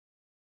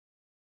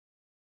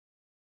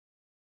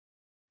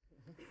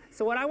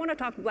So what I want to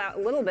talk about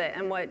a little bit,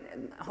 and what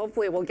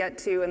hopefully we'll get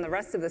to in the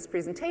rest of this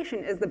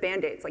presentation, is the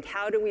Band-Aids. Like,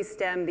 how do we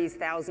stem these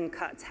 1,000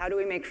 cuts? How do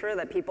we make sure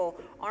that people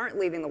aren't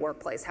leaving the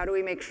workplace? How do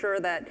we make sure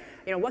that,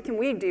 what can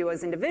we do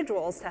as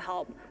individuals to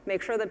help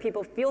make sure that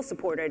people feel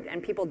supported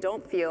and people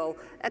don't feel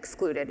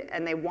excluded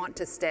and they want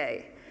to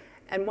stay?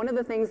 And one of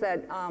the things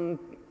that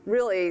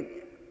really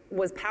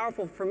was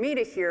powerful for me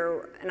to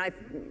hear, and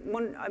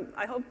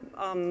I hope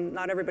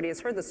not everybody has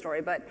heard the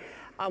story, but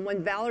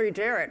when Valerie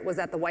Jarrett was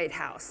at the White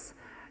House,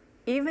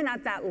 even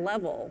at that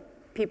level,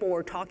 people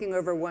were talking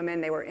over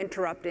women, they were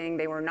interrupting,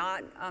 they were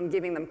not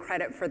giving them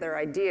credit for their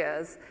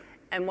ideas.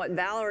 And what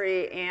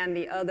Valerie and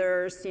the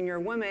other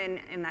senior women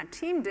in that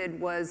team did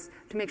was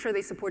to make sure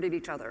they supported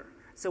each other.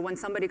 So when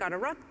somebody got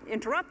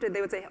interrupted,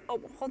 they would say,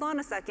 oh, hold on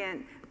a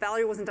second,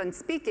 Valerie wasn't done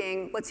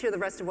speaking, let's hear the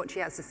rest of what she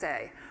has to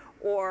say.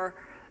 Or,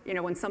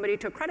 when somebody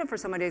took credit for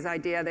somebody's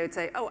idea, they would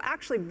say, oh,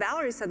 actually,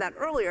 Valerie said that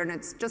earlier, and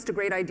it's just a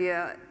great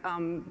idea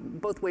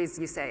both ways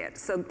you say it.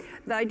 So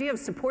the idea of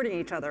supporting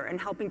each other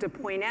and helping to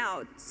point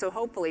out, so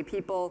hopefully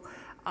people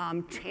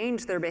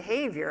change their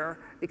behavior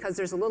because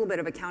there's a little bit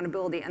of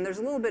accountability, and there's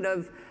a little bit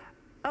of,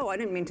 oh, I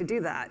didn't mean to do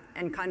that,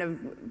 and kind of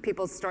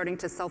people starting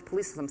to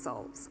self-police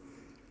themselves.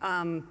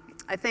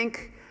 I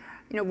think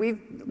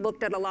we've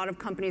looked at a lot of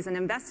companies and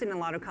invested in a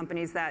lot of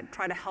companies that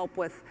try to help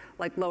with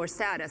like lower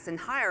status and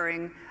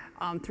hiring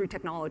through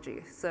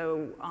technology.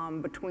 So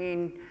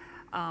between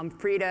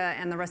Freada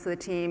and the rest of the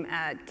team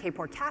at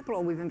Kapor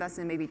Capital, we've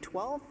invested in maybe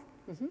 12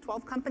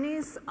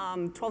 companies,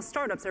 12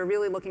 startups that are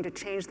really looking to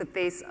change the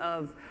face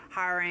of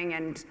hiring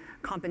and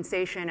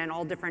compensation and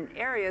all different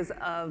areas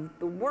of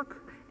the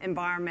work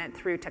environment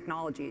through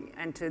technology,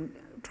 and to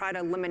try to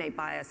eliminate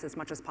bias as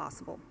much as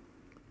possible.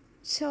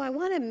 So I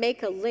want to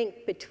make a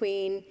link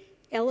between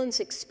Ellen's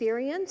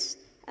experience,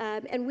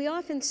 and we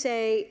often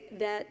say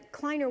that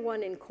Klein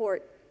won in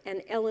court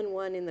and Ellen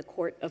won in the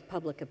court of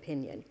public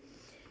opinion.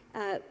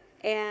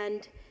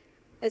 And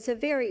it's a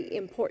very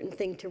important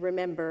thing to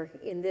remember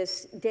in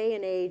this day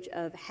and age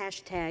of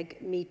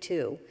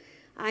 #MeToo.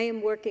 I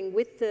am working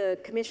with the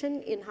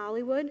commission in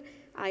Hollywood.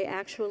 I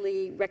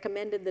actually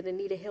recommended that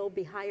Anita Hill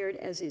be hired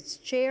as its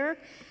chair,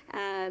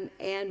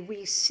 and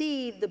we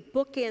see the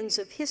bookends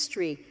of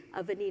history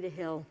of Anita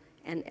Hill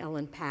and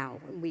Ellen Pao,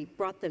 and we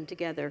brought them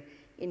together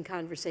in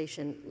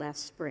conversation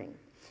last spring.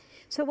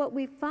 So what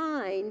we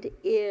find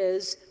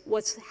is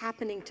what's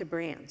happening to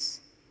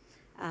brands,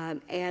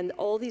 and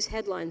all these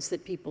headlines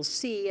that people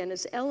see, and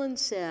as Ellen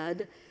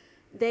said,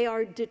 they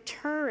are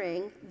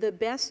deterring the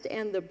best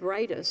and the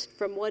brightest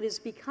from what is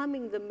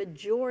becoming the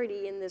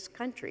majority in this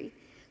country.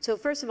 So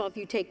first of all, if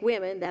you take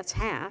women, that's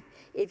half.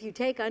 If you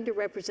take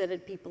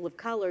underrepresented people of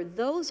color,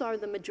 those are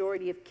the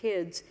majority of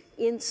kids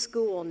in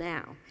school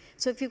now.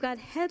 So if you've got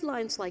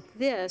headlines like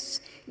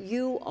this,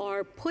 you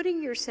are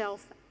putting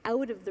yourself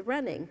out of the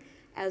running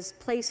as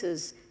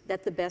places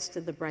that the best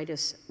and the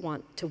brightest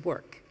want to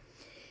work.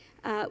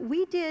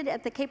 We did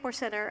at the Kapor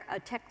Center a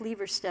tech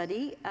leaver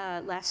study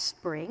last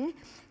spring,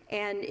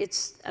 and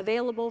it's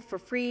available for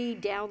free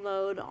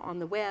download on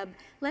the web.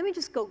 Let me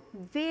just go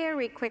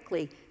very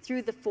quickly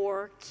through the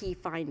 4 key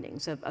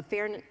findings of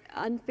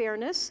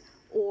unfairness,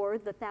 or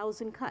the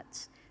 1,000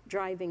 cuts,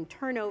 driving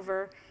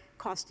turnover,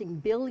 costing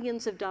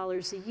billions of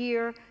dollars a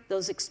year,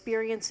 those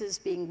experiences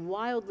being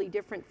wildly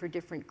different for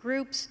different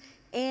groups,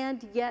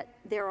 and yet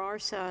there are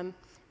some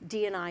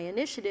D&I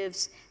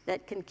initiatives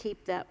that can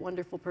keep that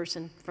wonderful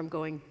person from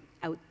going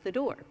out the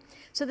door.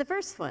 So the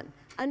first one,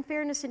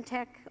 unfairness in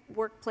tech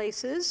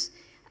workplaces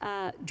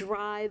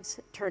drives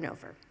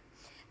turnover.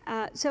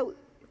 So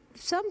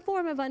some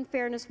form of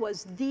unfairness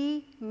was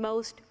the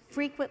most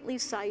frequently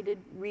cited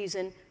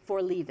reason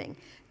for leaving,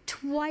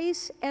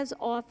 twice as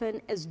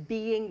often as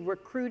being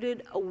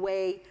recruited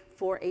away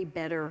for a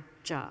better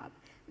job.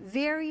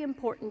 Very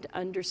important to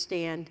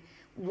understand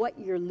what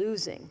you're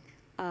losing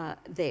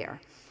there.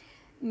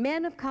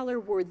 Men of color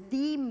were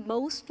the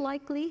most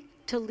likely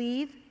to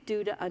leave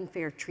due to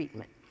unfair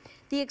treatment.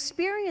 The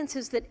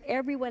experiences that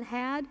everyone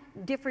had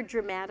differed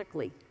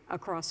dramatically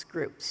across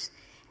groups.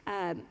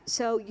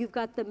 So you've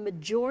got the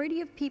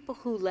majority of people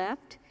who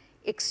left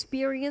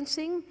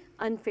experiencing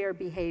unfair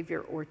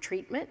behavior or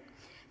treatment.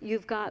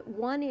 You've got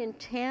 1 in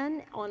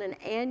 10 on an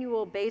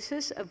annual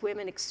basis of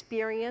women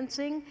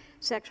experiencing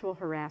sexual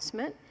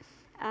harassment.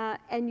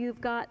 And you've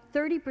got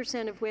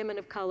 30% of women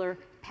of color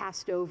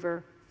passed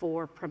over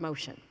for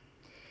promotion.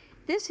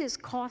 This is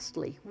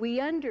costly. We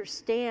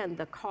understand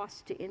the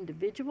cost to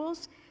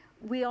individuals.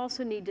 We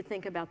also need to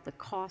think about the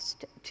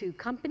cost to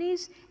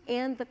companies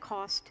and the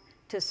cost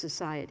to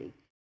society.